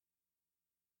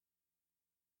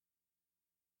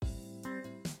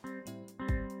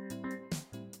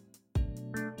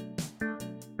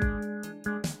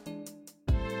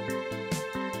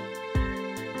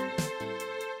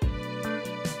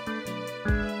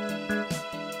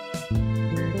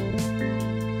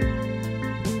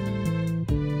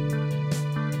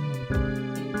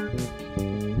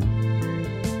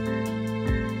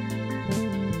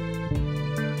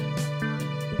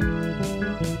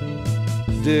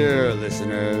Dear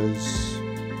listeners,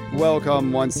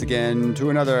 welcome once again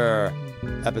to another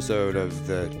episode of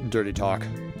the Dirty Talk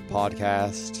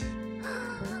podcast.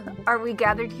 Are we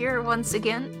gathered here once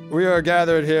again? We are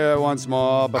gathered here once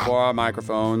more before our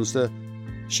microphones to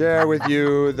share with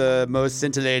you the most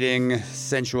scintillating,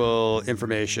 sensual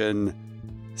information,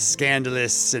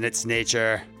 scandalous in its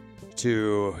nature,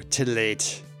 to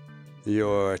titillate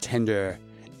your tender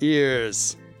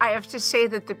ears. I have to say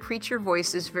that the preacher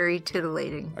voice is very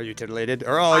titillating. Are you titillated?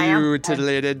 Or are you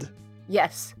titillated?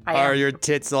 Yes, I am. Are your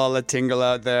tits all a tingle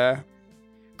out there?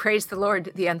 Praise the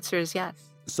Lord. The answer is yes.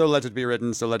 So let it be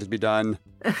written, so let it be done.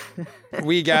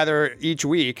 We gather each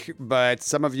week, but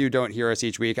some of you don't hear us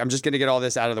each week. I'm just going to get all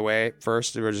this out of the way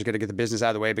first. We're just going to get the business out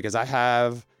of the way because I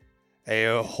have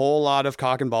a whole lot of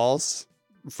cock and balls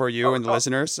for you and the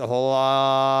listeners. A whole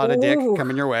lot of dick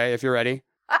coming your way if you're ready.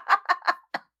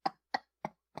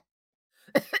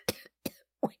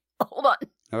 Wait, hold on.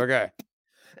 Okay.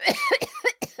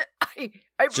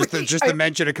 Just the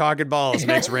mention of cock and balls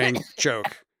makes Rain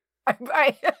choke.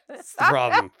 That's the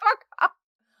problem.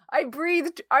 I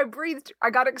breathed. I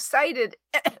got excited,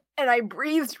 and I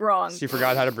breathed wrong. She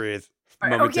forgot how to breathe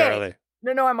momentarily. Okay.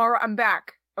 No, I'm all right. I'm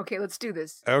back. Okay, let's do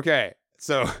this. Okay,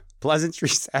 so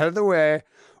pleasantries out of the way.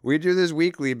 We do this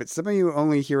weekly, but some of you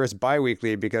only hear us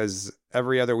bi-weekly because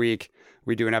every other week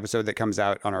we do an episode that comes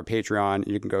out on our Patreon.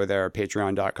 You can go there,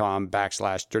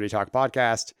 patreon.com/Dirty Talk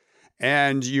Podcast,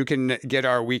 and you can get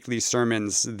our weekly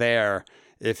sermons there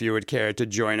if you would care to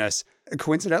join us.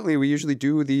 Coincidentally, we usually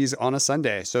do these on a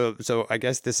Sunday. So I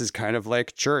guess this is kind of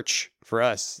like church for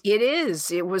us. It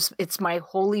is. It's my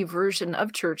holy version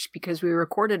of church because we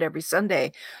record it every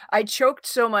Sunday. I choked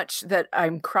so much that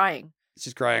I'm crying.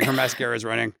 She's crying. Her mascara is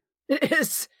running. It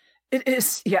is.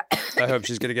 Yeah. I hope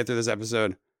she's going to get through this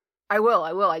episode. I will.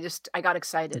 I got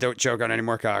excited. Don't choke on any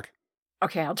more cock.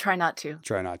 Okay, I'll try not to.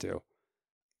 Try not to.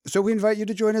 So we invite you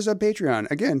to join us on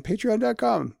Patreon. Again,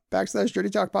 patreon.com/Dirty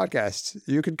Talk Podcast.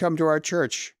 You can come to our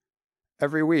church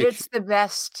every week. It's the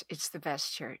best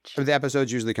church. The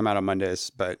episodes usually come out on Mondays,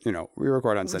 but, we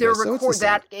record on Sundays.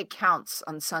 It counts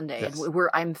on Sunday. Yes.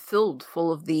 I'm full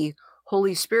of the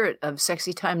Holy Spirit of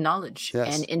sexy time knowledge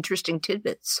and interesting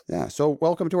tidbits. Yeah, so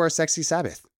welcome to our sexy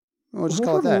Sabbath. We'll just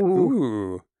call it that.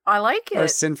 Ooh. I like it. Our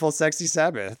sinful sexy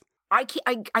Sabbath. I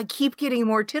keep getting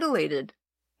more titillated.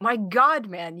 My God,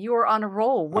 man, you are on a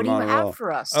roll. What do you have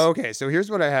for us? Okay, so here's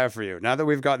what I have for you. Now that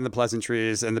we've gotten the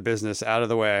pleasantries and the business out of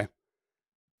the way,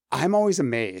 I'm always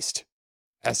amazed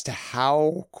as to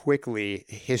how quickly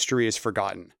history is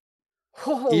forgotten.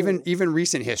 Oh. Even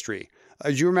recent history.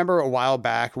 Do you remember a while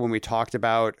back when we talked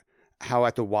about how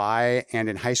at the Y and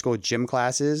in high school gym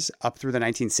classes up through the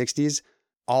 1960s,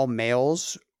 all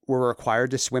males were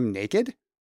required to swim naked?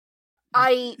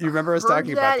 You remember us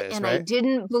talking about this, and right?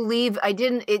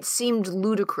 It seemed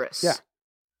ludicrous. Yeah.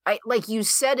 You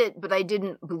said it, but I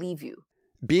didn't believe you.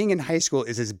 Being in high school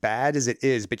is as bad as it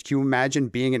is, but can you imagine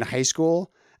being in high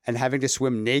school and having to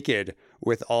swim naked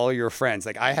with all your friends?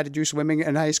 Like, I had to do swimming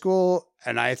in high school,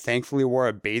 and I thankfully wore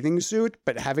a bathing suit,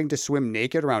 but having to swim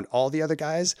naked around all the other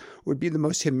guys would be the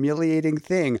most humiliating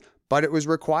thing. But it was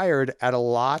required at a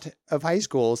lot of high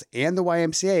schools and the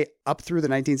YMCA up through the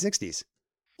 1960s.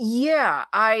 Yeah,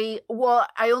 I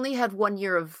only had 1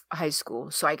 year of high school,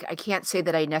 so I can't say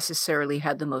that I necessarily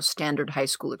had the most standard high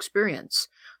school experience,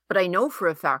 but I know for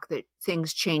a fact that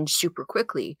things change super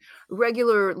quickly.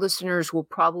 Regular listeners will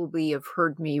probably have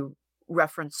heard me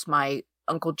reference my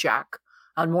Uncle Jack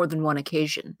on more than one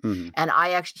occasion. Mm-hmm. And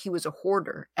he was a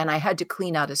hoarder, and I had to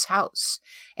clean out his house,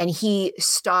 and he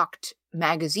stocked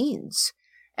magazines.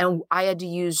 And I had to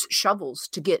use shovels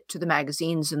to get to the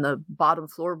magazines, and the bottom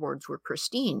floorboards were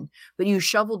pristine. But you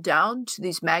shoveled down to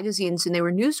these magazines, and they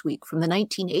were Newsweek from the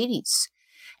 1980s.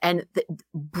 And the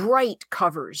bright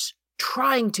covers,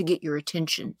 trying to get your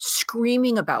attention,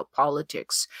 screaming about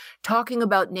politics, talking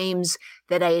about names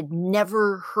that I had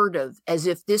never heard of, as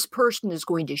if this person is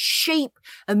going to shape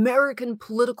American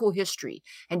political history.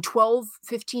 And 12,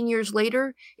 15 years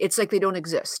later, it's like they don't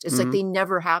exist. It's like they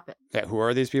never happened. Yeah, who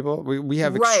are these people? We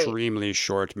have extremely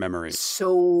short memories.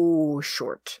 So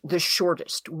short. The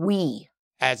shortest. We,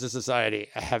 as a society,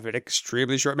 have an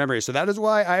extremely short memory. So that is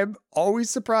why I'm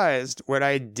always surprised when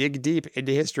I dig deep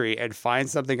into history and find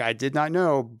something I did not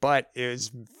know, but is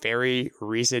very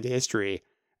recent history,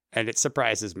 and it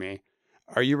surprises me.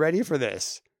 Are you ready for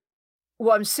this?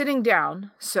 Well, I'm sitting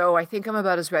down, so I think I'm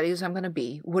about as ready as I'm going to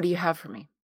be. What do you have for me?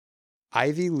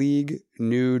 Ivy League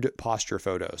nude posture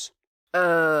photos.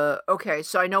 Okay,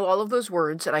 so I know all of those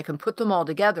words and I can put them all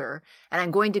together, and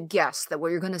I'm going to guess that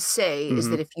what you're going to say is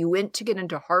Mm-hmm. that if you went to get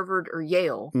into Harvard or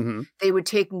Yale, Mm-hmm. they would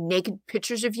take naked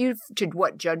pictures of you to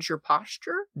what, judge your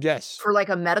posture Yes. for like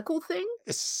a medical thing?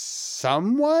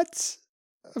 Somewhat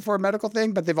for a medical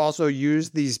thing, but they've also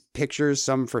used these pictures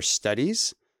some for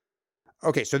studies.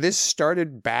 Okay, so this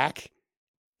started back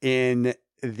in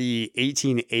the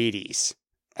 1880s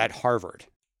at Harvard.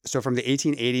 So from the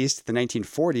 1880s to the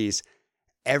 1940s,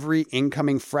 every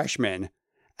incoming freshman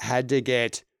had to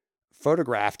get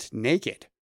photographed naked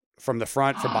from the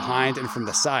front, from behind, and from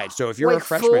the side. So if you're a Like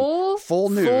freshman, full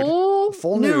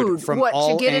nude from What, to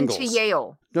all get into angles.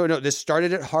 Yale? No, this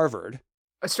started at Harvard.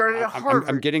 I started at I'm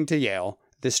Harvard. getting to Yale.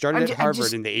 This started at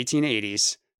Harvard in the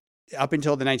 1880s up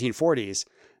until the 1940s.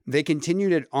 They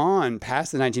continued it on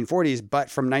past the 1940s, but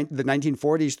from the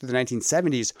 1940s to the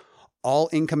 1970s, all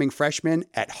incoming freshmen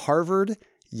at Harvard,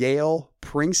 Yale,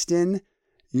 Princeton,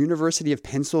 University of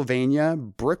Pennsylvania,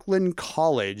 Brooklyn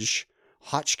College,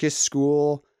 Hotchkiss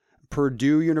School,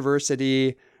 Purdue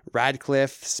University,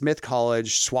 Radcliffe, Smith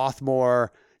College,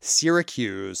 Swarthmore,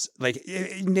 Syracuse, like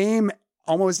name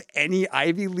almost any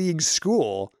Ivy League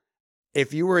school.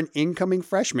 If you were an incoming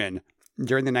freshman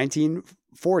during the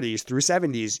 1940s through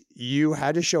 70s, you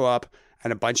had to show up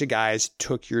and a bunch of guys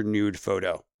took your nude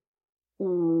photo.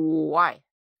 Why?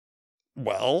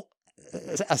 Well,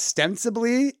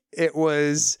 ostensibly, it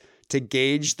was to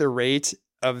gauge the rate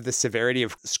of the severity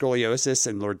of scoliosis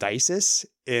and lordosis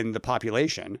in the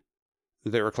population.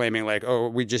 They were claiming like, oh,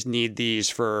 we just need these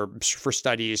for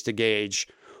studies to gauge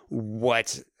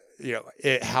what,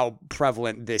 how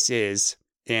prevalent this is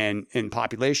in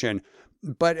population.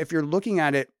 But if you're looking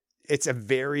at it, it's a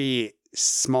very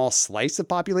small slice of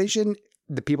population,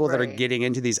 the people that are getting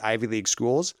into these Ivy League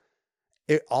schools.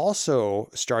 It also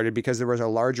started because there was a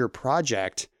larger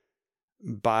project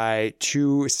by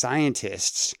two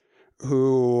scientists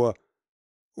who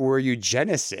were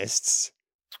eugenicists,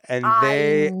 and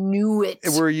they knew it.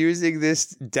 were using this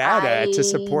data to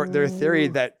support their theory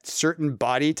that certain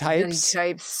body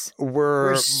types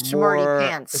were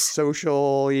more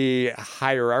socially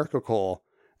hierarchical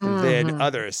than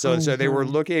others. So they were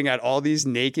looking at all these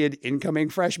naked incoming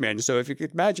freshmen. So if you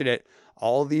could imagine it,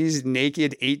 all these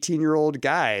naked 18-year-old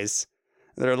guys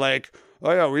that are like,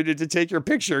 oh yeah, we need to take your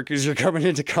picture because you're coming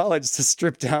into college to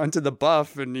strip down to the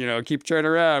buff and, keep turning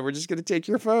around. We're just going to take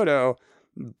your photo.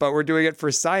 But we're doing it for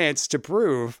science to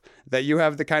prove that you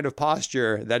have the kind of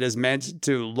posture that is meant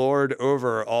to lord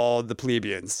over all the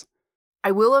plebeians.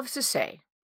 I will have to say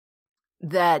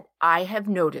that I have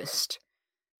noticed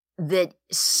that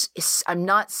I'm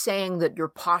not saying that your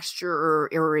posture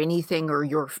or anything or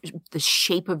the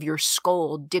shape of your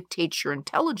skull dictates your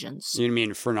intelligence. You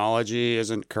mean phrenology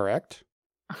isn't correct?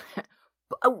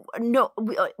 No,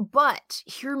 but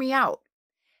hear me out.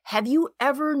 Have you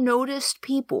ever noticed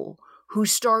people who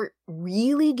start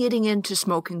really getting into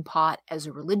smoking pot as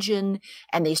a religion,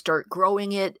 and they start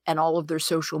growing it, and all of their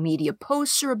social media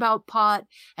posts are about pot,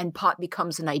 and pot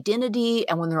becomes an identity,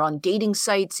 and when they're on dating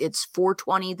sites, it's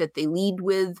 420 that they lead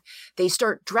with. They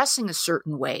start dressing a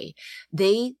certain way.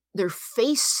 Their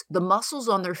face, the muscles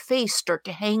on their face start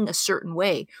to hang a certain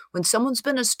way. When someone's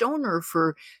been a stoner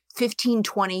for 15,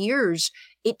 20 years,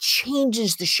 it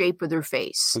changes the shape of their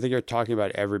face. I think you're talking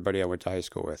about everybody I went to high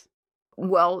school with.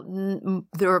 Well,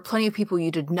 there are plenty of people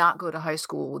you did not go to high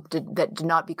school with that did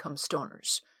not become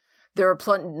stoners. There are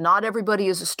not everybody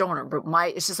is a stoner, but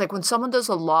it's just like when someone does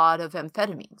a lot of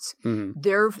amphetamines,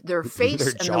 their face their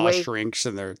and jaw the way shrinks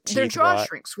and their jaw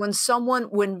shrinks. When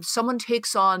someone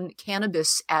takes on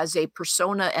cannabis as a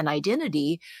persona and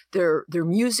identity, their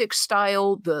music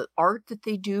style, the art that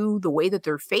they do, the way that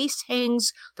their face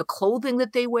hangs, the clothing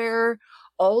that they wear,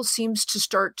 all seems to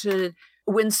start to.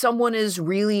 When someone is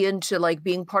really into like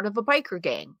being part of a biker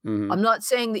gang, I'm not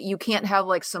saying that you can't have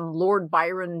like some Lord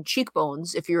Byron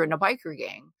cheekbones if you're in a biker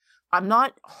gang. I'm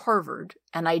not Harvard,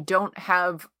 and I don't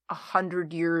have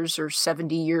 100 years or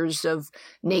 70 years of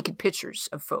naked pictures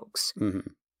of folks.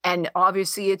 And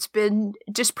obviously it's been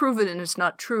disproven and it's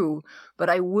not true, but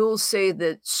I will say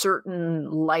that certain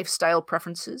lifestyle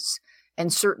preferences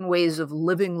and certain ways of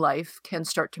living life can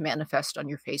start to manifest on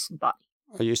your face and body.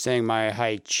 Are you saying my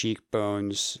high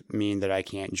cheekbones mean that I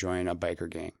can't join a biker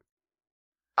gang?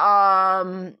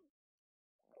 I'm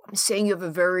saying you have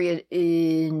a very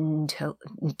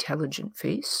intelligent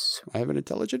face. I have an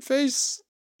intelligent face?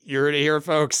 You heard it here,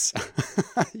 folks.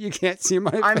 You can't see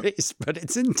my face, but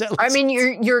it's intelligent. I mean,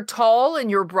 you're tall and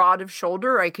you're broad of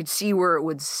shoulder. I could see where it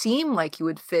would seem like you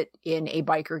would fit in a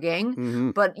biker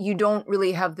gang, but you don't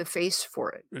really have the face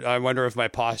for it. I wonder if my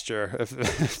posture,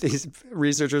 if these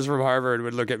researchers from Harvard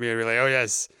would look at me and be like, oh,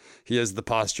 yes, he has the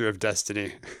posture of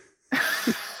destiny.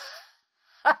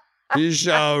 He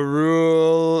shall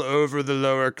rule over the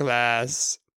lower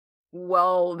class.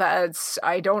 Well,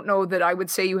 I don't know that I would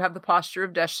say you have the posture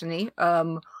of destiny.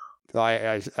 I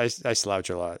slouch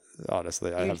a lot,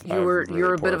 honestly.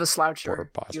 You're a bit of a sloucher. Poor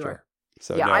posture.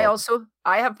 So yeah, no.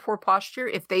 I have poor posture.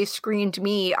 If they screened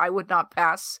me, I would not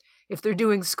pass. If they're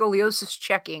doing scoliosis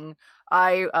checking,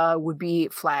 I would be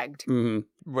flagged. Mm-hmm.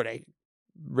 When I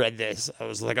read this, I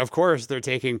was like, of course they're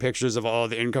taking pictures of all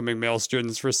the incoming male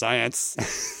students for science.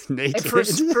 Naked.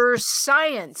 For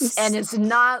science, and it's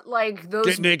not like those...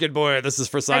 Get naked, boy. This is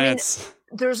for science. I mean,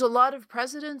 there's a lot of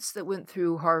presidents that went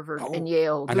through Harvard and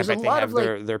Yale. There's and I bet a lot they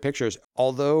have their pictures.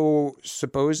 Although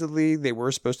supposedly they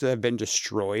were supposed to have been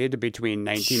destroyed between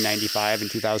 1995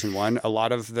 and 2001, a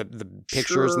lot of the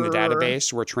pictures in the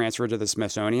database were transferred to the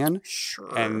Smithsonian.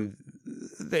 And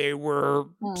they were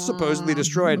supposedly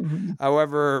destroyed.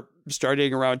 However,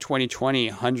 starting around 2020,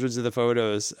 hundreds of the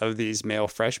photos of these male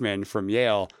freshmen from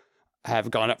Yale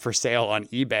have gone up for sale on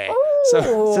eBay.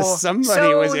 So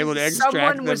somebody was able to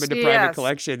extract them into private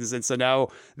collections. And so now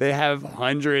they have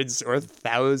hundreds or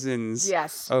thousands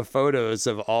of photos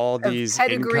of all these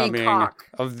incoming cock.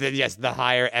 Of the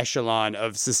higher echelon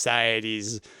of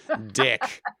society's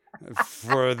dick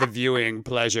for the viewing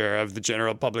pleasure of the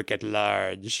general public at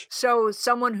large. So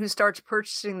someone who starts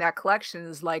purchasing that collection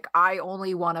is like, I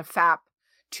only want to fap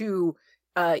to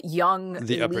young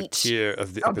the elite. upper tier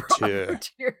of the upper tier.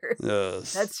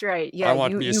 Yes. That's right. Yeah, I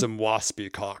want me some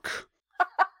waspy cock.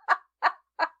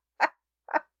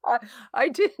 I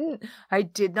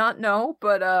did not know,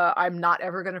 but I'm not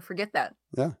ever going to forget that.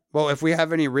 Yeah. Well, if we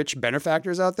have any rich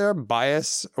benefactors out there, buy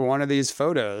us one of these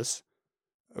photos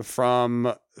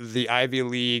from the Ivy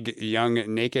League Young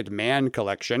Naked Man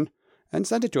collection and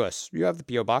send it to us. You have the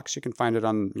P.O. Box. You can find it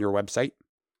on your website.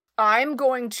 I'm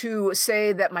going to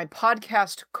say that my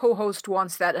podcast co-host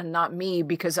wants that and not me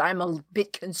because I'm a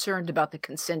bit concerned about the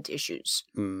consent issues.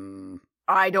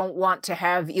 I don't want to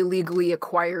have illegally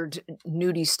acquired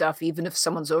nudie stuff, even if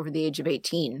someone's over the age of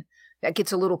 18. That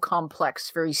gets a little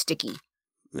complex, very sticky.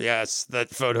 Yes, that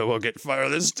photo will get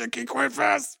fired and sticky quite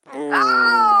fast.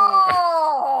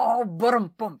 Oh,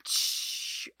 ba-dum-bum.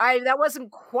 That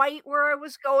wasn't quite where I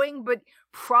was going, but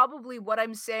probably what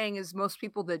I'm saying is most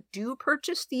people that do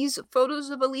purchase these photos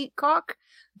of elite cock,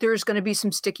 there's going to be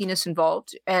some stickiness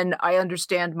involved. And I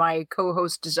understand my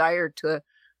co-host's desire to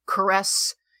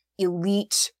caress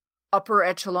elite upper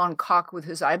echelon cock with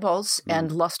his eyeballs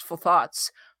and lustful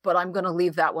thoughts, but I'm going to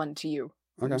leave that one to you.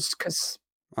 Okay. Because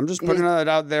I'm just putting it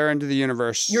out there into the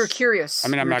universe. You're curious. I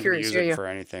mean, I'm not going to use it for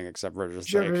anything except for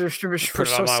just like put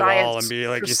it on my wall and be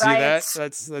like, you see that?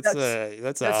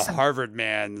 That's a Harvard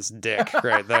man's dick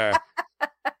right there.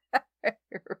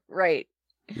 Right.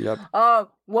 Yep.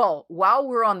 Well, while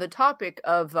we're on the topic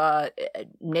of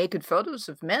naked photos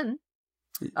of men,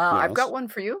 I've got one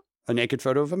for you. A naked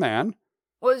photo of a man.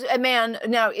 Was a man.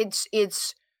 Now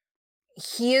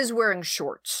he is wearing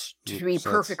shorts to be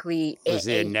perfectly. Is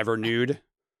he never nude?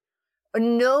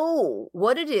 No,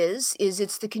 what it is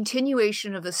it's the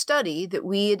continuation of a study that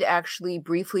we had actually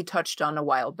briefly touched on a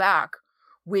while back,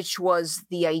 which was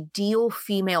the ideal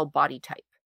female body type.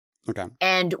 Okay.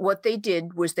 And what they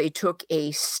did was they took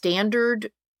a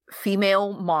standard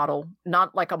female model,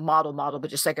 not like a model, but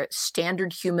just like a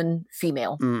standard human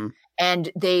female, and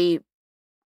they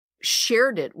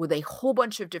shared it with a whole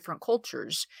bunch of different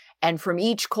cultures. And from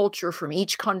each culture, from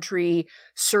each country,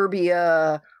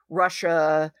 Serbia,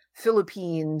 Russia,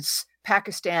 Philippines,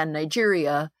 Pakistan,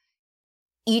 Nigeria,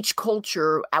 each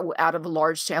culture out of a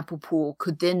large sample pool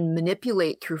could then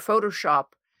manipulate through Photoshop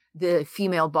the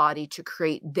female body to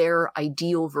create their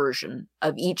ideal version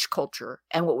of each culture.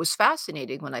 And what was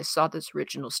fascinating when I saw this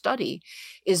original study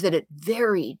is that it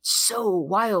varied so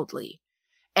wildly.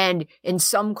 And in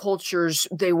some cultures,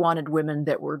 they wanted women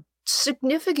that were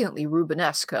significantly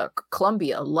Rubenesque.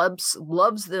 Colombia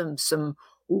loves them some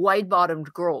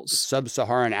wide-bottomed girls.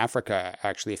 Sub-Saharan Africa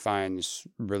actually finds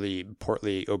really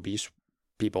portly, obese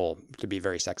people to be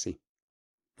very sexy.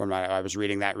 I was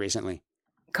reading that recently.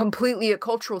 Completely a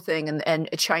cultural thing, and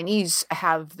Chinese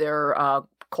have their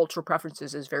cultural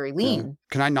preferences as very lean.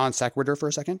 Can I non sequitur for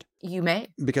a second? You may.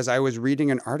 Because I was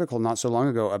reading an article not so long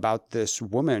ago about this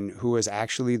woman who is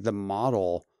actually the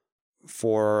model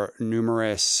for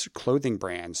numerous clothing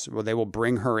brands. Well, they will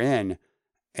bring her in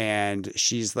and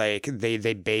she's like, they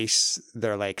base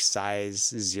their like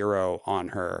size 0 on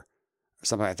her,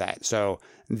 something like that. So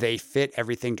they fit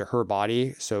everything to her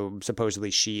body. So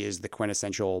supposedly she is the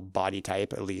quintessential body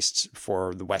type, at least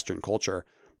for the Western culture.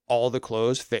 All the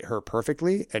clothes fit her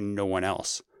perfectly and no one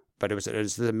else. But it was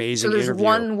an amazing So there's interview.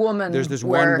 one woman. There's this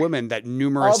one woman that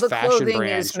numerous all the fashion clothing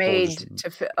brands is made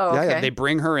to fit. Oh, okay. yeah, they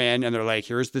bring her in and they're like,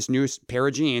 here's this new pair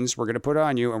of jeans we're going to put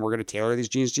on you, and we're going to tailor these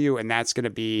jeans to you, and that's going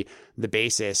to be the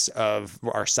basis of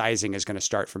our sizing is going to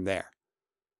start from there.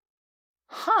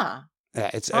 Huh.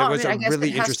 Yeah, it was a really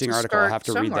interesting article. I'll have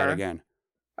to read that somewhere. again.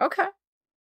 Okay.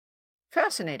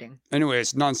 Fascinating.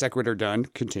 Anyways, non sequitur done.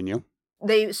 Continue.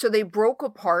 They broke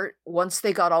apart once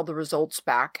they got all the results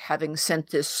back, having sent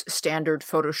this standard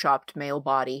photoshopped male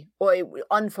body, or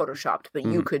unphotoshopped, but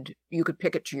you could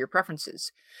pick it to your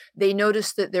preferences. They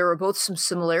noticed that there were both some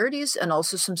similarities and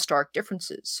also some stark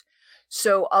differences.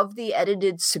 So of the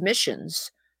edited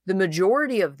submissions, the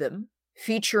majority of them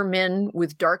feature men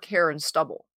with dark hair and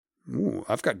stubble. Ooh,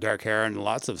 I've got dark hair and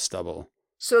lots of stubble.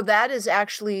 So that is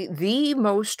actually the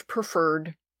most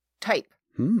preferred type.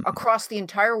 Across the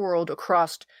entire world,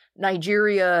 across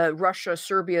Nigeria, Russia,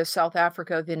 Serbia, South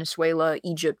Africa, Venezuela,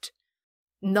 Egypt,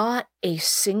 not a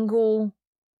single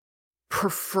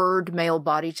preferred male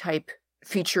body type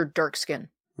featured dark skin.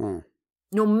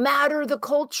 No matter the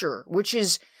culture, which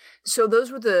is, so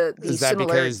those were the Is that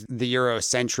because the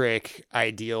Eurocentric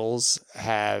ideals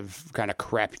have kind of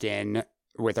crept in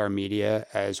with our media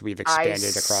as we've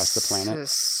expanded across the planet?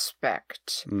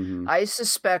 I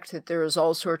suspect that there is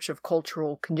all sorts of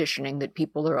cultural conditioning that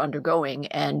people are undergoing,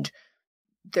 and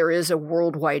there is a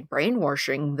worldwide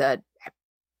brainwashing that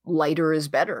lighter is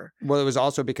better. Well, it was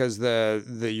also because the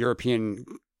European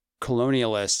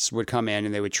colonialists would come in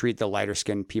and they would treat the lighter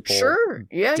skinned people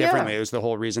differently. It was the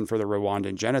whole reason for the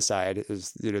Rwandan genocide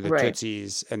is, the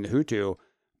Tutsis and the Hutu.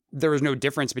 There was no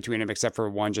difference between them except for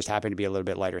one just happened to be a little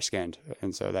bit lighter skinned.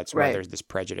 And so that's why there's this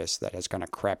prejudice that has kind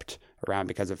of crept around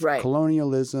because of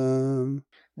colonialism.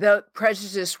 The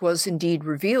prejudice was indeed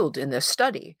revealed in this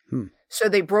study. So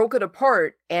they broke it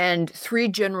apart, and 3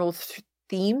 general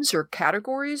themes or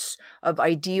categories of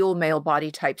ideal male body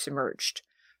types emerged: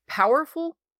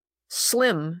 powerful,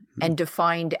 slim, and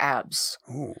defined abs.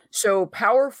 So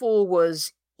powerful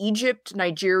was Egypt,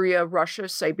 Nigeria, Russia,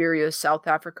 Siberia, South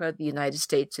Africa, the United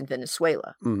States, and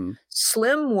Venezuela.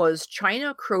 Slim was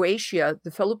China, Croatia, the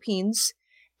Philippines,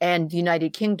 and the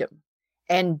United Kingdom.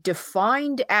 And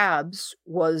defined abs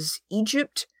was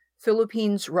Egypt,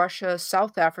 Philippines, Russia,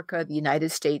 South Africa, the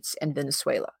United States, and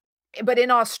Venezuela. But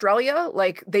in Australia,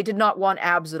 like, they did not want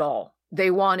abs at all. They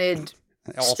wanted...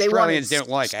 Australians don't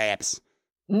like abs.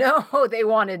 No, they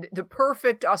wanted the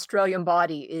perfect Australian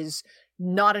body is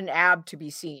not an ab to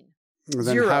be seen. Then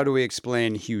 0. How do we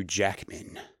explain Hugh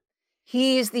Jackman?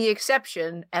 He's the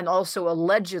exception, and also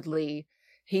allegedly,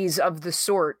 he's of the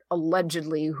sort,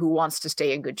 allegedly, who wants to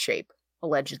stay in good shape.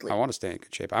 Allegedly. I want to stay in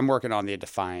good shape. I'm working on the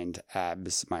defined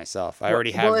abs myself. I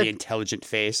already have the intelligent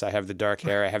face. I have the dark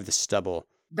hair. I have the stubble.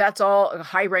 That's all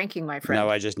high ranking, my friend. No,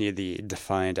 I just need the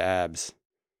defined abs.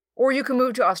 Or you can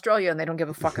move to Australia and they don't give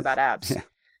a fuck about abs.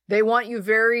 They want you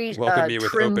very welcome me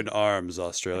with open arms,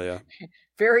 Australia.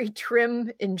 Very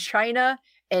trim in China,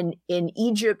 and in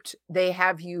Egypt they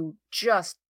have you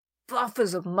just buff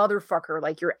as a motherfucker,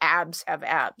 like your abs have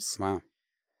abs. Wow.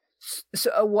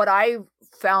 So what I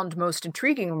found most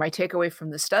intriguing, or my takeaway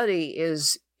from the study,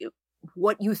 is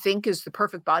what you think is the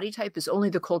perfect body type is only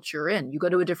the culture you're in. You go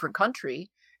to a different country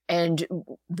and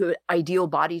the ideal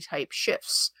body type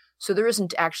shifts. So there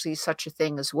isn't actually such a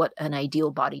thing as what an ideal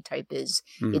body type is.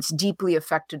 It's deeply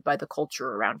affected by the culture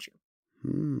around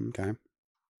you. Okay.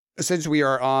 Since we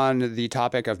are on the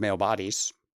topic of male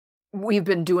bodies. We've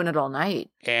been doing it all night.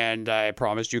 And I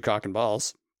promised you cock and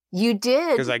balls. You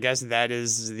did. Because I guess that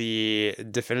is the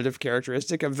definitive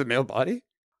characteristic of the male body?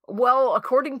 Well,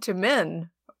 according to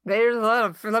men, there's a lot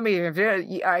of, there's a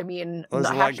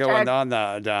lot going on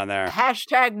down there.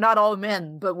 Hashtag not all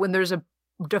men, but when there's a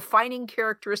defining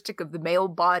characteristic of the male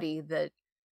body that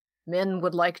men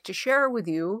would like to share with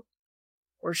you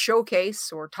or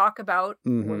showcase or talk about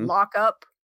or lock up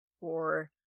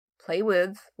or play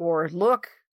with or look,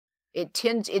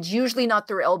 it's usually not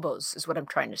their elbows is what I'm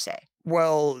trying to say.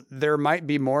 Well, there might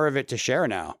be more of it to share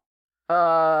now.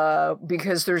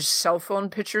 Because there's cell phone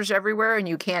pictures everywhere and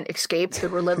you can't escape the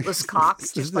relentless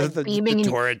cocks just like beaming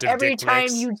in every time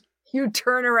you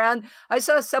turn around. I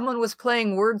saw someone was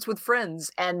playing Words with Friends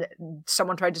and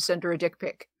someone tried to send her a dick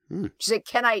pic. She said,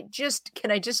 can I just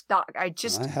not, I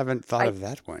haven't thought of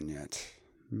that one yet.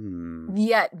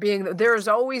 Yet there's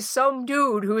always some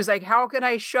dude who's like, how can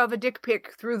I shove a dick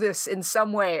pic through this in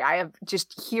some way? I have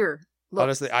just here. Look.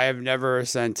 Honestly, I have never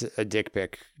sent a dick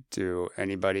pic to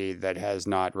anybody that has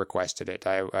not requested it.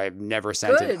 I've never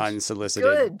sent an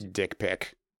unsolicited dick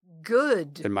pic.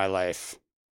 Good. In my life.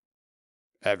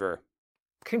 Ever.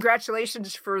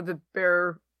 Congratulations for the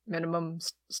bare minimum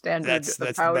standard. That's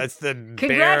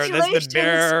the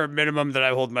bare minimum that I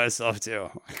hold myself to.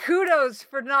 Kudos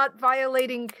for not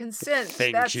violating consent.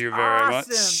 Thank you very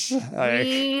much.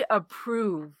 We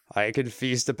approve. I could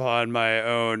feast upon my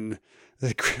own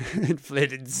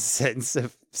inflated sense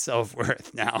of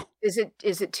self-worth now. Is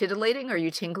it titillating? Are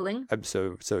you tingling? I'm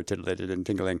so titillated and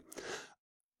tingling.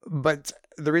 But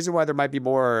the reason why there might be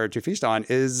more to feast on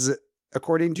is,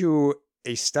 according to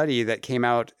a study that came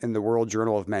out in the World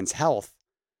Journal of Men's Health,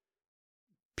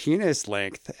 penis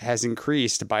length has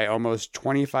increased by almost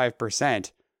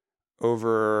 25%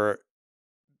 over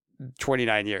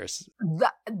 29 years.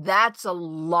 That's a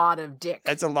lot of dick.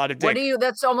 That's a lot of dick.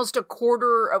 That's almost a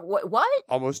quarter of what?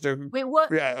 Wait, what?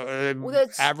 Yeah,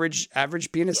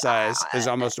 average penis size is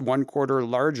almost 1/4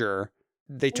 larger.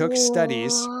 They took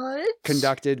studies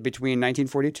conducted between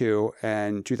 1942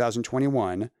 and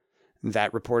 2021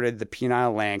 that reported the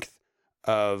penile length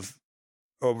of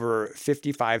over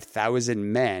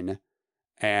 55,000 men,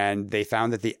 and they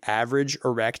found that the average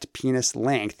erect penis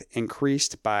length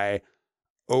increased by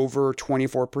over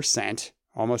 24%,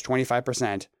 almost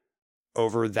 25%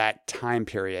 over that time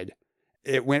period.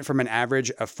 It went from an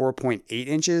average of 4.8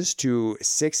 inches to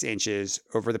 6 inches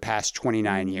over the past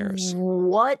 29 years.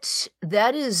 What?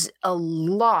 That is a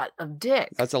lot of dick.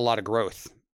 That's a lot of growth.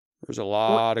 There's a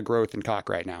lot of growth in cock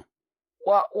right now.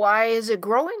 Why is it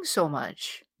growing so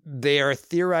much? They are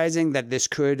theorizing that this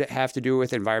could have to do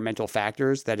with environmental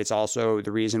factors, that it's also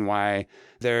the reason why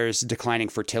there's declining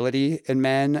fertility in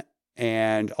men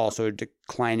and also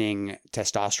declining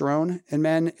testosterone in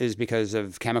men is because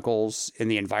of chemicals in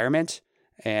the environment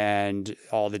and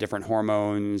all the different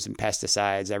hormones and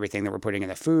pesticides, everything that we're putting in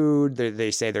the food. They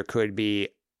say there could be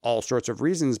all sorts of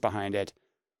reasons behind it.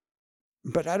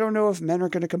 But I don't know if men are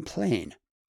going to complain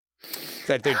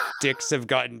that their dicks have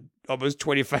gotten almost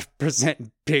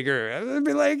 25% bigger. I'd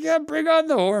be like, yeah, bring on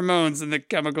the hormones and the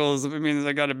chemicals. It means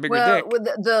I got a bigger dick.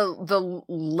 The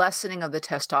lessening of the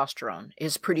testosterone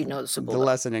is pretty noticeable. The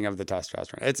lessening of the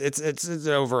testosterone. It's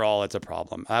overall, it's a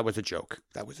problem. That was a joke.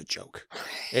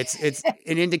 It's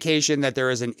an indication that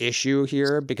there is an issue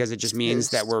here because it just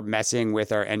means that we're messing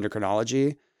with our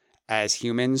endocrinology as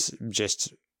humans,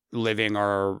 just living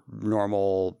our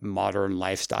normal modern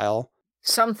lifestyle.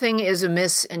 Something is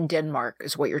amiss in Denmark,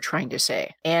 is what you're trying to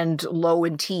say, and low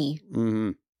in T,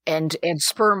 and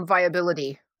sperm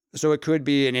viability. So it could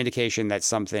be an indication that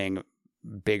something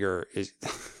bigger is,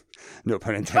 no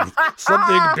pun intended,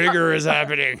 something bigger is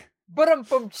happening. But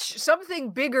something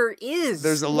bigger is.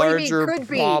 There's a larger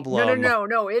problem.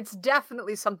 No. It's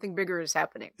definitely something bigger is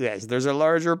happening. Yes, there's a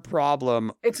larger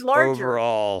problem. It's larger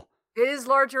overall. It is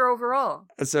larger overall.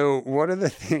 So one of the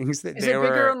things that they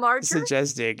were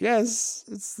suggesting, yes,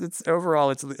 it's overall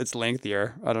it's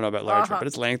lengthier. I don't know about larger, but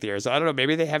it's lengthier. So I don't know.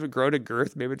 Maybe they haven't grown a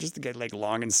girth. Maybe just to get like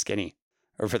long and skinny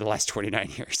over the last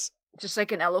 29 years. Just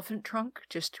like an elephant trunk.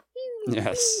 Just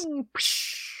yes.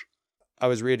 I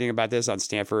was reading about this on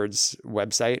Stanford's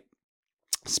website.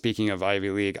 Speaking of Ivy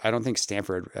League, I don't think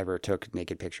Stanford ever took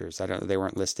naked pictures. They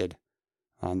weren't listed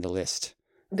on the list.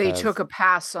 They took a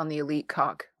pass on the elite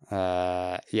cock.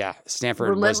 Yeah,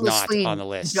 Stanford was not on the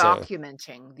list.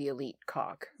 Documenting the elite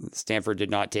cock. Stanford did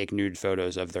not take nude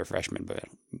photos of their freshman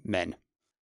men.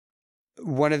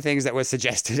 One of the things that was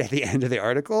suggested at the end of the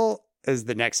article is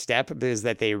the next step is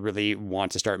that they really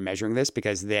want to start measuring this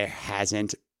because there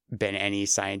hasn't been any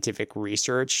scientific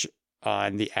research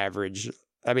on the average.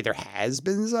 I mean, there has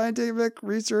been scientific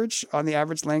research on the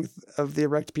average length of the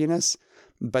erect penis,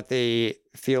 but they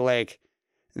feel like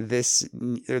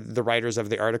the writers of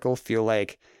the article feel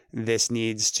like this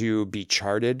needs to be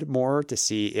charted more to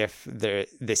see if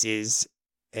this is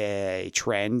a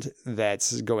trend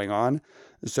that's going on.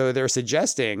 So they're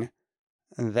suggesting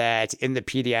that in the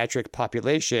pediatric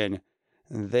population,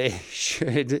 they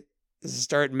should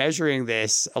start measuring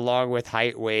this along with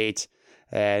height, weight,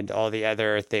 and all the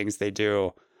other things they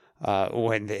do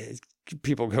when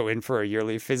people go in for a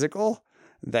yearly physical,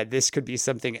 that this could be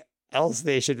something else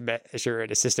they should measure in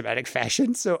a systematic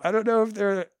fashion. So I don't know if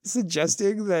they're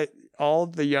suggesting that all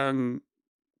the young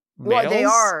males... Well, they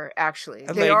are, actually.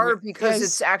 They are because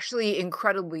it's actually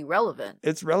incredibly relevant.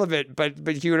 It's relevant,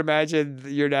 but you would imagine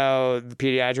you're now the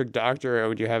pediatric doctor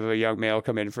when you have a young male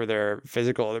come in for their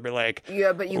physical. They'll be like...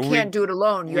 Yeah, but you can't do it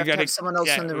alone. You have to have someone else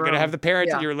in the room. You're going to have the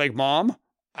parent and you're like, Mom,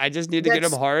 I just need to get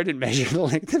him hard and measure the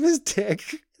length of his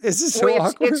dick. This is so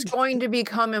awkward. It's going to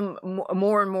become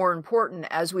more and more important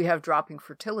as we have dropping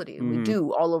fertility. Mm. We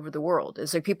do all over the world.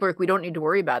 It's like people are like, we don't need to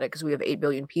worry about it because we have 8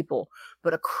 billion people.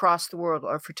 But across the world,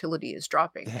 our fertility is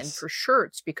dropping. Yes. And for sure,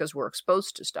 it's because we're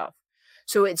exposed to stuff.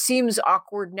 So it seems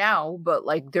awkward now, but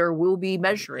like there will be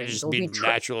measuring. There'll be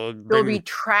natural. They'll be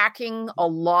tracking a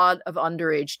lot of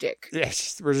underage dick.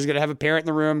 Yes, we're just gonna have a parent in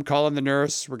the room, call in the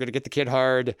nurse. We're gonna get the kid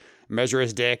hard, measure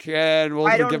his dick, and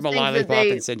we'll give him a lollipop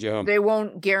and send you home. They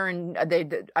won't guarantee.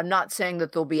 I'm not saying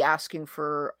that they'll be asking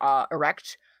for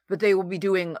erect, but they will be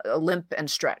doing a limp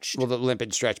and stretch. Well, the limp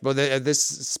and stretch. But this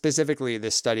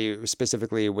study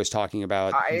specifically was talking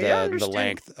about the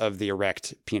length of the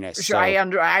erect penis. Sure,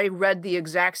 so. I read the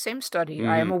exact same study. Mm-hmm.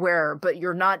 I am aware, but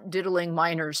you're not diddling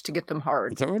minors to get them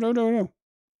hard. No.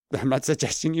 I'm not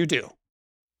suggesting you do.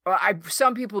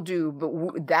 Some people do, but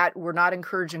we're not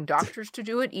encouraging doctors to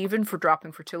do it, even for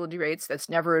dropping fertility rates. That's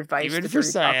never advice. Even for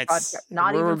science.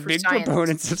 We're big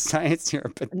proponents of science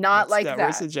here, but not like that.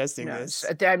 We're suggesting this.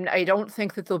 I don't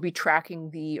think that they'll be tracking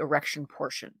the erection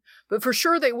portion, but for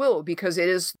sure they will, because it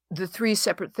is the 3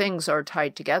 separate things are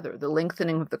tied together: the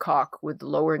lengthening of the cock with the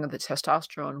lowering of the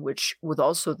testosterone, which with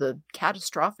also the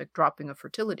catastrophic dropping of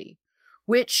fertility,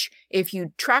 which, if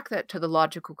you track that to the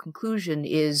logical conclusion,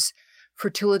 is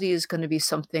fertility is going to be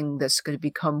something that's going to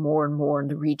become more and more in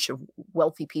the reach of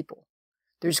wealthy people.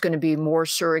 There's going to be more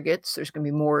surrogates. There's going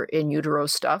to be more in utero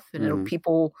stuff. And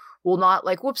people will not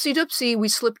like, whoopsie doopsie, we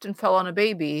slipped and fell on a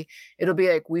baby. It'll be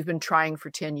like, we've been trying for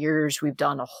 10 years. We've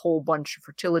done a whole bunch of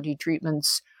fertility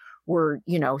treatments. We're,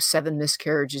 7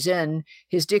 miscarriages in.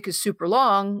 His dick is super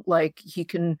long. Like he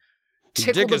can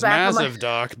tickle the back of my... His dick is massive,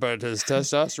 Doc, but his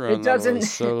testosterone level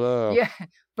is so low. Yeah.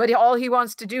 But all he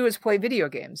wants to do is play video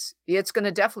games. It's going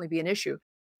to definitely be an issue.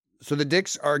 So the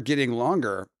dicks are getting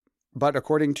longer, but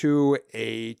according to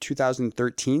a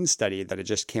 2013 study that I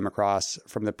just came across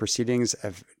from the Proceedings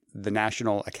of the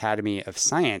National Academy of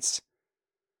Science,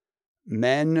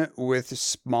 men with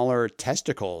smaller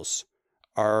testicles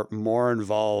are more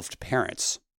involved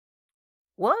parents.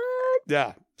 What?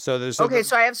 Yeah. So so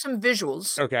I have some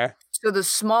visuals. Okay. So the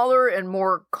smaller and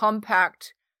more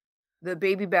compact the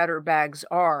baby batter bags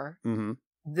are,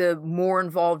 the more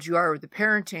involved you are with the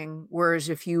parenting. Whereas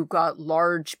if you've got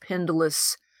large,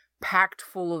 pendulous, packed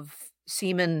full of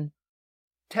semen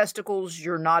testicles,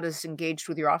 you're not as engaged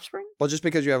with your offspring. Well, just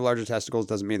because you have larger testicles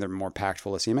doesn't mean they're more packed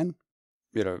full of semen.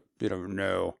 You don't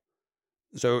know.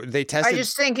 So they tested. I'm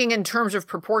just thinking in terms of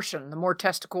proportion. The more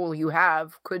testicle you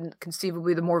have, couldn't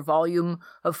conceivably the more volume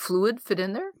of fluid fit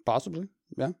in there? Possibly,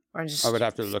 yeah. I would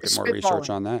have to look at more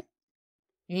research on that.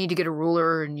 You need to get a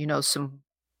ruler and, some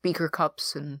beaker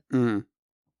cups and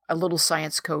a little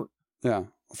science coat. Yeah.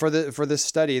 For this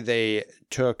study, they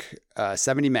took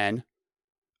 70 men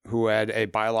who had a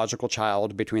biological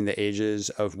child between the ages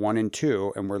of 1 and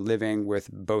 2 and were living with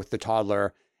both the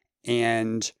toddler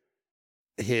and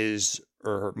his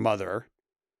or her mother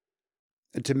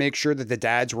to make sure that the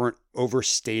dads weren't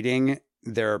overstating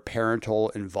their parental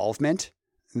involvement.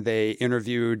 They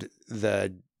interviewed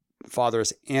the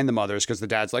fathers and the mothers, because the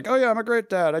dad's like, oh yeah, I'm a great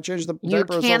dad. I change the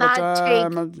diapers all the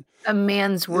time. Take a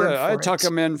man's word for I tuck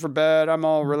him in for bed. I'm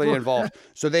all really involved.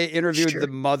 So they interviewed the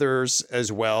mothers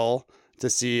as well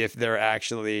to see if they're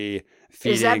actually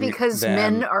feeding. Is that because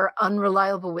men are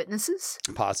unreliable witnesses?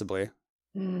 Possibly.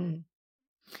 I mean,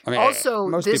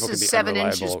 also, this is 7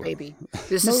 inches, baby.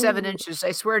 This is 7 inches.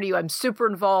 I swear to you, I'm super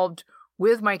involved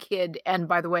with my kid, and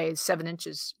by the way, 7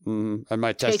 inches. And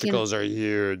my testicles are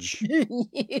huge.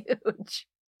 Huge.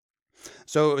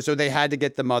 So they had to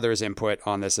get the mother's input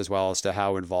on this as well as to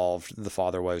how involved the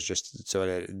father was, just so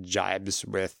that it jibes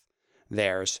with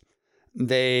theirs.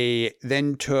 They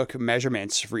then took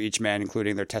measurements for each man,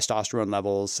 including their testosterone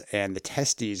levels and the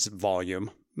testes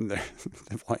volume, the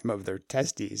volume of their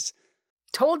testes.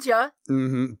 Told ya.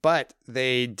 But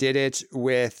they did it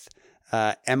with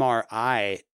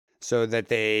MRI, so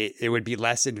that it would be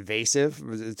less invasive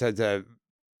to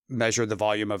measure the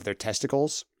volume of their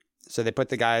testicles. So they put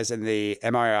the guys in the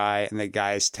MRI, and the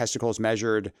guys' testicles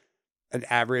measured an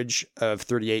average of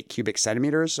 38 cubic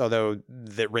centimeters, although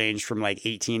that ranged from like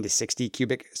 18 to 60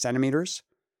 cubic centimeters.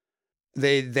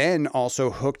 They then also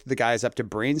hooked the guys up to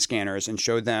brain scanners and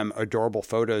showed them adorable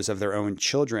photos of their own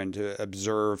children to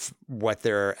observe what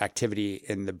their activity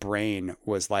in the brain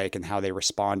was like and how they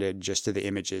responded just to the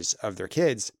images of their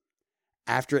kids.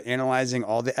 After analyzing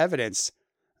all the evidence,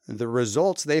 the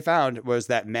results they found was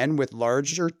that men with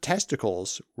larger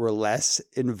testicles were less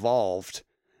involved,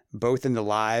 both in the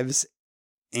lives,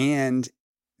 and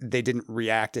they didn't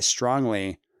react as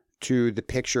strongly to the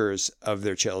pictures of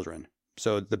their children.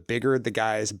 So the bigger the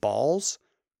guy's balls,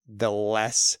 the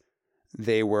less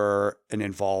they were an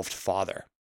involved father,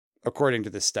 according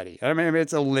to this study. I mean,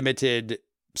 it's a limited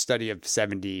study of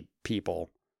 70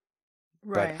 people,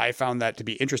 Right. but I found that to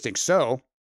be interesting. So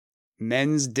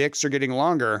men's dicks are getting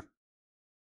longer,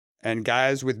 and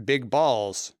guys with big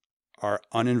balls are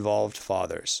uninvolved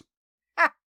fathers.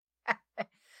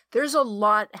 There's a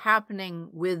lot happening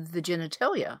with the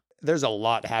genitalia. There's a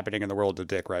lot happening in the world of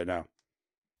dick right now.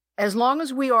 As long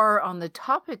as we are on the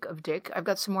topic of dick, I've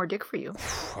got some more dick for you.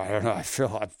 I don't know. I feel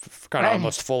I'm kind of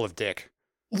almost full of dick.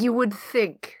 You would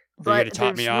think, Are you but gonna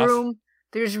top me off?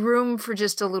 there's room for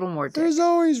just a little more dick. There's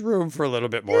always room for a little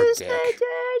bit more dick.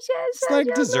 It's like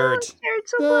dessert.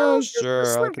 Oh,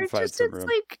 sure, I can find some room.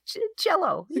 It's like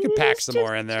Jello. You can pack some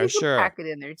more in there, sure. Pack it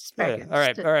in there. Just pack Yeah.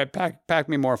 it. All right. Pack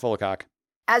me more full of cock.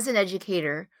 As an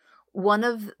educator, one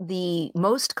of the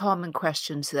most common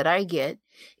questions that I get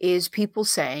is people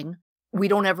saying, we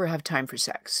don't ever have time for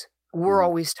sex. We're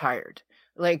always tired.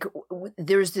 Like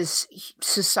there's this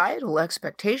societal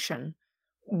expectation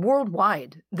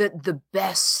worldwide that the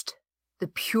best, the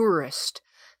purest,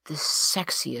 the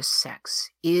sexiest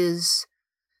sex is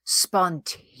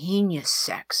spontaneous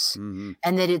sex, Mm-hmm.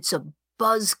 and that it's a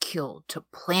buzzkill to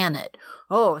plan it.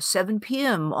 Oh, 7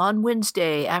 p.m. on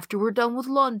Wednesday after we're done with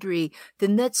laundry,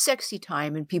 then that's sexy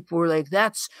time. And people were like,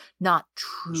 that's not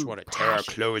true. Just want to tear our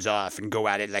passion. clothes off and go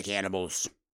at it like animals.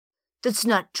 That's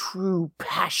not true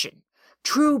passion.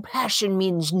 True passion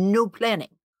means no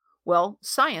planning. Well,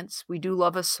 science, we do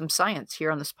love us some science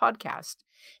here on this podcast.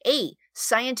 A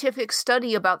scientific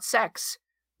study about sex,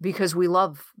 because we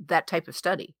love that type of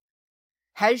study,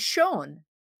 has shown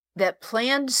that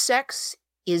planned sex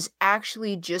is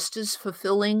actually just as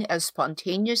fulfilling as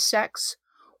spontaneous sex,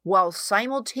 while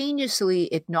simultaneously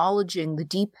acknowledging the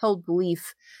deep-held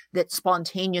belief that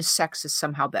spontaneous sex is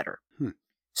somehow better.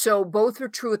 So both are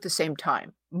true at the same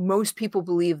time. Most people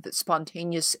believe that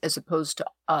spontaneous as opposed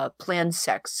to planned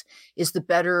sex is the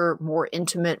better, more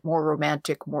intimate, more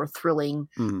romantic, more thrilling,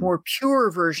 more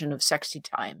pure version of sexy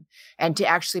time. And to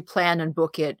actually plan and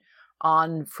book it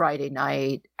on Friday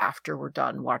night after we're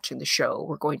done watching the show,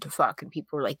 we're going to fuck. And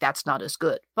people are like, that's not as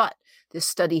good. But this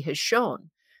study has shown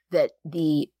that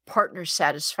the partner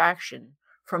satisfaction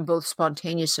from both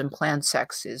spontaneous and planned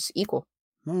sex is equal.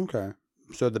 Okay.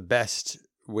 So the best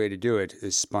way to do it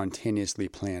is spontaneously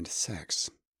planned sex.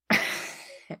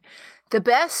 The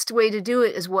best way to do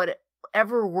it is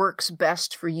whatever works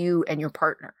best for you and your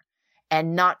partner,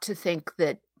 and not to think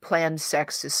that planned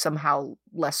sex is somehow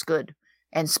less good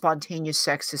and spontaneous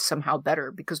sex is somehow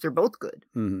better, because they're both good.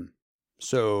 Mm-hmm.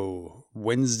 So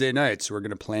Wednesday nights, we're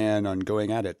going to plan on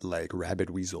going at it like rabid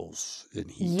weasels in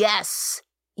heat. Yes.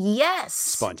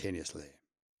 Spontaneously.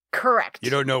 Correct. You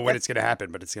don't know when it's going to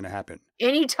happen, but it's going to happen.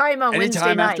 Anytime on Wednesday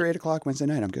Anytime night. after 8 o'clock Wednesday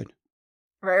night, I'm good.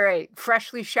 Right.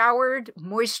 Freshly showered,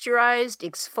 moisturized,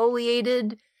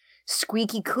 exfoliated,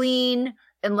 squeaky clean.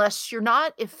 Unless you're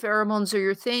not, if pheromones are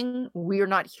your thing, we are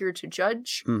not here to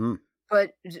judge. Mm-hmm.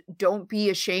 But don't be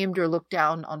ashamed or look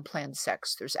down on planned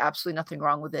sex. There's absolutely nothing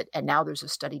wrong with it. And now there's a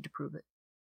study to prove it.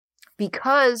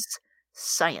 Because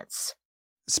science.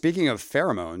 Speaking of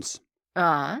pheromones,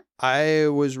 Uh-huh. I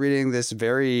was reading this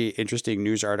very interesting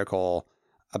news article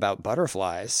about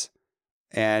butterflies,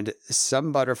 and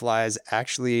some butterflies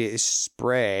actually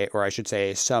spray, or I should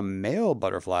say some male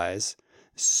butterflies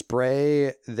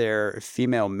spray their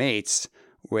female mates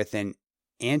with an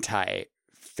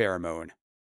anti-pheromone.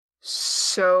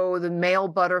 So the male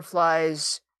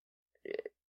butterflies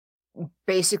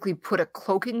basically put a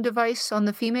cloaking device on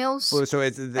the females? Well, so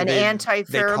it's An anti-pheromone?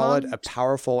 They call it a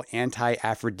powerful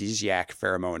anti-aphrodisiac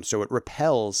pheromone. So it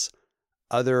repels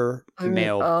other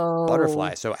male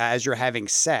butterflies. So as you're having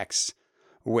sex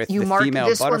with the female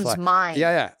this butterfly, one's mine.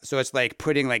 Yeah. So it's like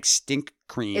putting like stink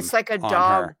cream. It's like a on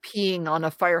dog her. peeing on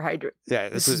a fire hydrant. Yeah,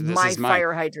 This is my mine.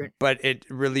 fire hydrant. But it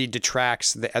really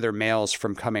detracts the other males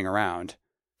from coming around.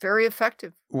 Very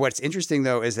effective. What's interesting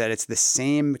though is that it's the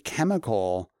same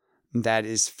chemical that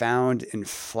is found in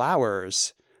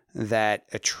flowers that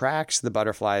attracts the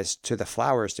butterflies to the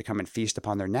flowers to come and feast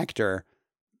upon their nectar.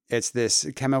 It's this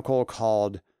chemical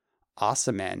called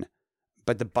ocimene,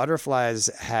 but the butterflies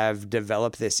have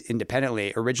developed this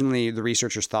independently. Originally, the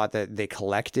researchers thought that they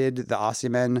collected the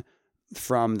ocimene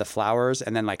from the flowers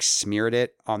and then like smeared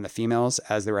it on the females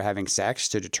as they were having sex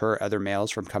to deter other males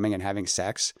from coming and having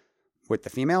sex with the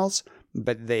females.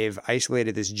 But they've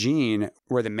isolated this gene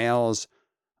where the males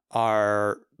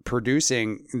are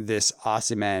producing this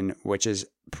ocimene, which is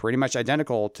pretty much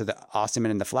identical to the ocimene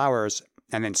in the flowers,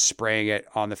 and then spraying it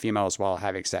on the females while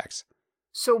having sex.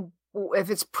 So if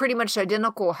it's pretty much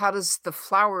identical, how does the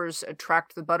flowers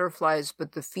attract the butterflies,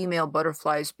 but the female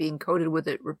butterflies being coated with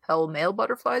it repel male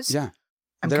butterflies? Yeah.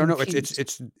 I'm They don't know. confused.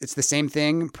 It's the same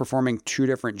thing performing two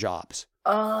different jobs.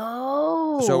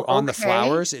 Oh, So on the okay.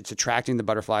 flowers, it's attracting the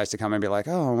butterflies to come and be like,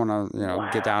 oh, I want to,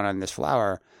 get down on this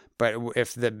flower. But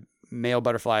if the male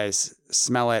butterflies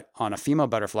smell it on a female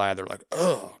butterfly, they're like,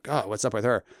 oh God, what's up with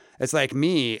her? It's like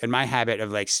me and my habit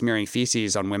of like smearing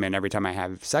feces on women every time I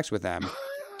have sex with them.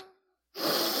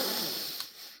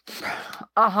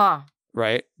 Uh-huh.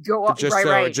 Right? Go up,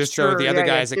 right. Just so the other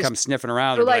guys that come sniffing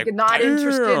around They're are like not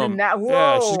interested in that. Whoa.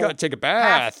 Yeah, she's got to take a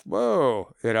bath.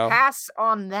 Whoa. Pass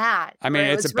on that. I mean,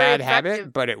 Right? it's a very bad habit,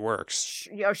 effective. but it works.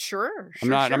 Yeah, sure. I'm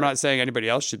not saying anybody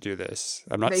else should do this.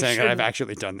 I'm not They saying I've shouldn't.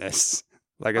 actually done this.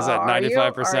 Like I said, Are you?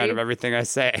 95% Are of you? everything I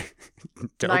say.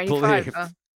 Don't 95, believe. huh?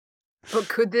 But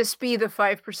could this be the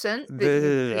 5%?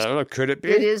 I don't know. Could it be?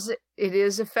 It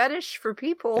is a fetish for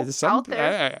people out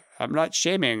there. I'm not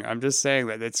shaming. I'm just saying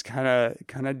that it's kind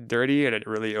of dirty, and it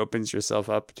really opens yourself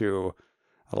up to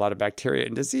a lot of bacteria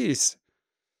and disease.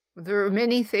 There are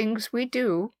many things we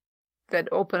do that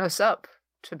open us up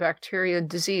to bacteria and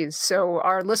disease. So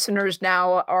our listeners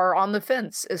now are on the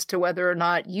fence as to whether or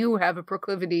not you have a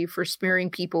proclivity for smearing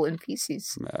people in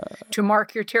feces to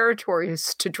mark your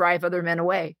territories to drive other men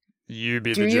away. You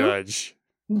be Do the you? judge.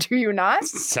 Do you not?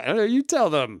 I don't know. You tell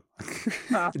them.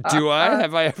 Do I?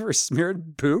 Have I ever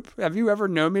smeared poop? Have you ever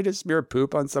known me to smear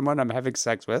poop on someone I'm having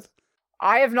sex with?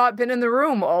 I have not been in the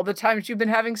room all the times you've been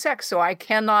having sex, so I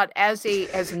cannot, as a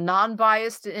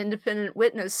non-biased and independent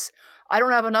witness, I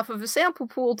don't have enough of a sample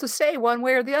pool to say one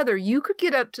way or the other. You could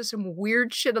get up to some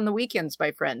weird shit on the weekends,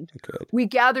 my friend. I could. We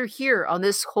gather here on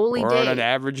this holy or day. on an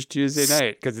average Tuesday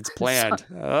night because it's planned.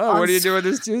 What are you doing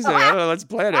this Tuesday? Let's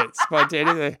plan it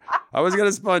spontaneously. I was going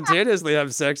to spontaneously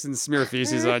have sex and smear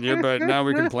feces on you, but now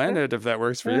we can plan it if that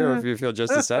works for you, if you feel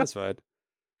just as satisfied.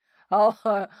 I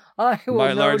will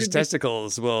My know large to be-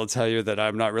 testicles will tell you that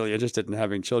I'm not really interested in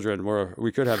having children, or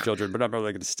we could have children, but I'm not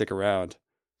really going to stick around.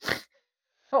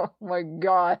 Oh my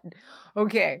God.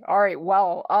 Okay. All right.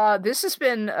 Well, this has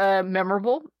been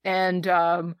memorable, and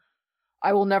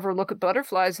I will never look at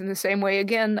butterflies in the same way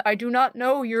again. I do not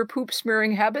know your poop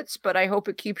smearing habits, but I hope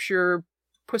it keeps your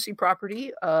pussy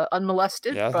property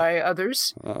unmolested by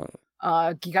others.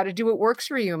 You got to do what works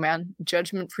for you, man.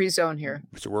 Judgment-free zone here.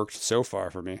 It's worked so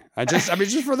far for me. Just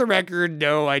for the record,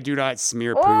 no, I do not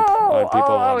smear poop on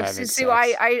people I'm having sex.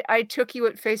 I took you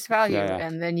at face value, Yeah.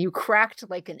 and then you cracked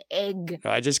like an egg.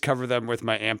 I just cover them with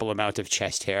my ample amount of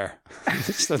chest hair,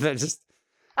 so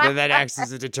that acts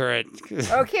as a deterrent.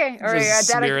 Okay, all right. Just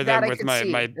smear them I with could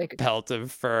my see. pelt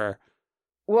of fur.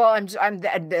 Well,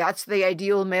 that's the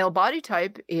ideal male body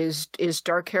type is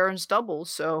dark hair and stubble.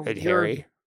 So And hairy.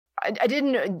 I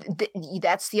didn't.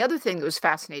 That's the other thing that was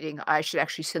fascinating. I should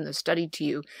actually send the study to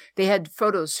you. They had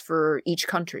photos for each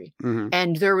country,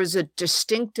 and there was a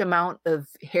distinct amount of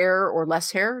hair or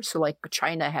less hair. So, like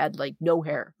China had like no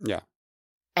hair,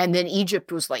 and then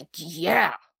Egypt was like,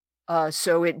 yeah.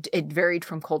 So it varied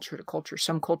from culture to culture.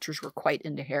 Some cultures were quite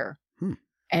into hair,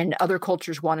 and other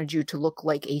cultures wanted you to look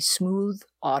like a smooth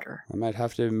otter. I might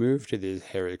have to move to these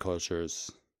hairy cultures.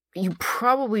 You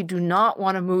probably do not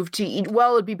want to move to Egypt.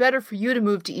 Well, it'd be better for you to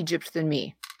move to Egypt than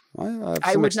me. Well, I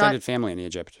have some extended family in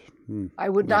Egypt. I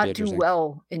would not do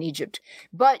well in Egypt.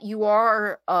 But you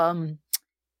are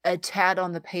a tad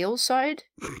on the pale side.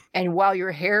 And while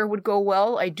your hair would go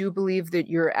well, I do believe that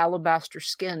your alabaster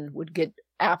skin would get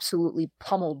absolutely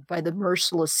pummeled by the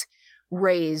merciless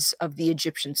rays of the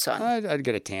Egyptian sun. I'd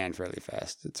get a tan fairly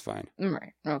fast. It's fine.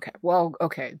 Right. Okay. Well,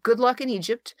 okay. Good luck in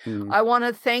Egypt. I want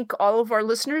to thank all of our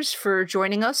listeners for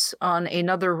joining us on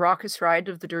another raucous ride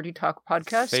of the Dirty Talk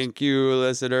podcast. Thank you,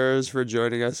 listeners, for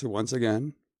joining us once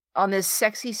again. On this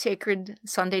sexy, sacred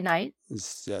Sunday night.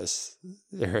 Yes.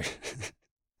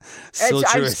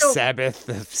 Sultruous Sabbath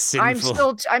of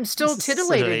sinful. I'm still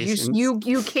titillated.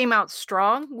 You came out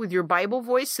strong with your Bible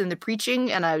voice and the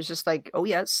preaching, and I was just like, oh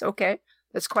yes, okay,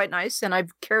 that's quite nice, and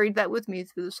I've carried that with me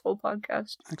through this whole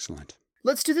podcast. Excellent.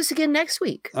 Let's do this again next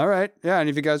week. All right, yeah, and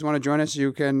if you guys want to join us,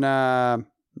 you can, go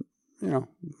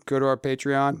to our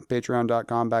Patreon,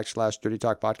 patreon.com/Dirty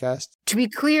Talk Podcast. To be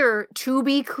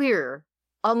clear,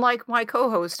 unlike my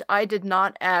co-host, I did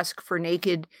not ask for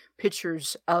naked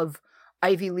pictures of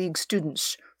Ivy League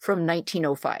students from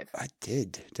 1905. I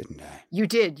did, didn't I? You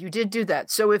did do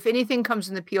that. So if anything comes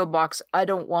in the P.O. box, I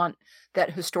don't want that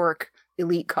historic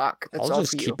elite cock. That's I'll all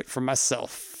just for you. keep it for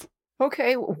myself.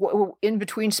 Okay. In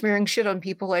between smearing shit on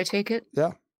people, I take it?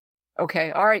 Yeah. Okay.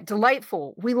 All right.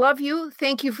 Delightful. We love you.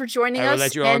 Thank you for joining us. I will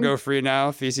let you all go free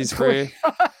now. Feces free.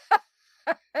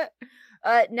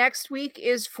 Next week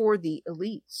is for the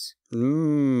elites.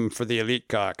 For the elite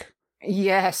cock.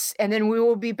 Yes, and then we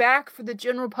will be back for the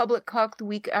general public cock the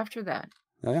week after that.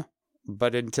 Oh, yeah.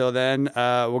 But until then,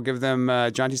 we'll give them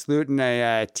John T. Slutin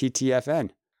a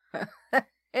TTFN.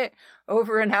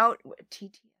 Over and out.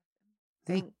 TTFN.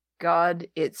 Thank God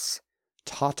it's...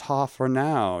 Ta-ta for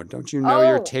now. Don't you know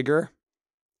your Tigger?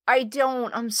 I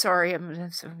don't. I'm sorry. I'm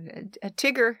a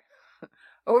Tigger.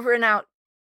 Over and out.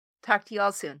 Talk to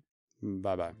y'all soon.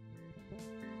 Bye-bye.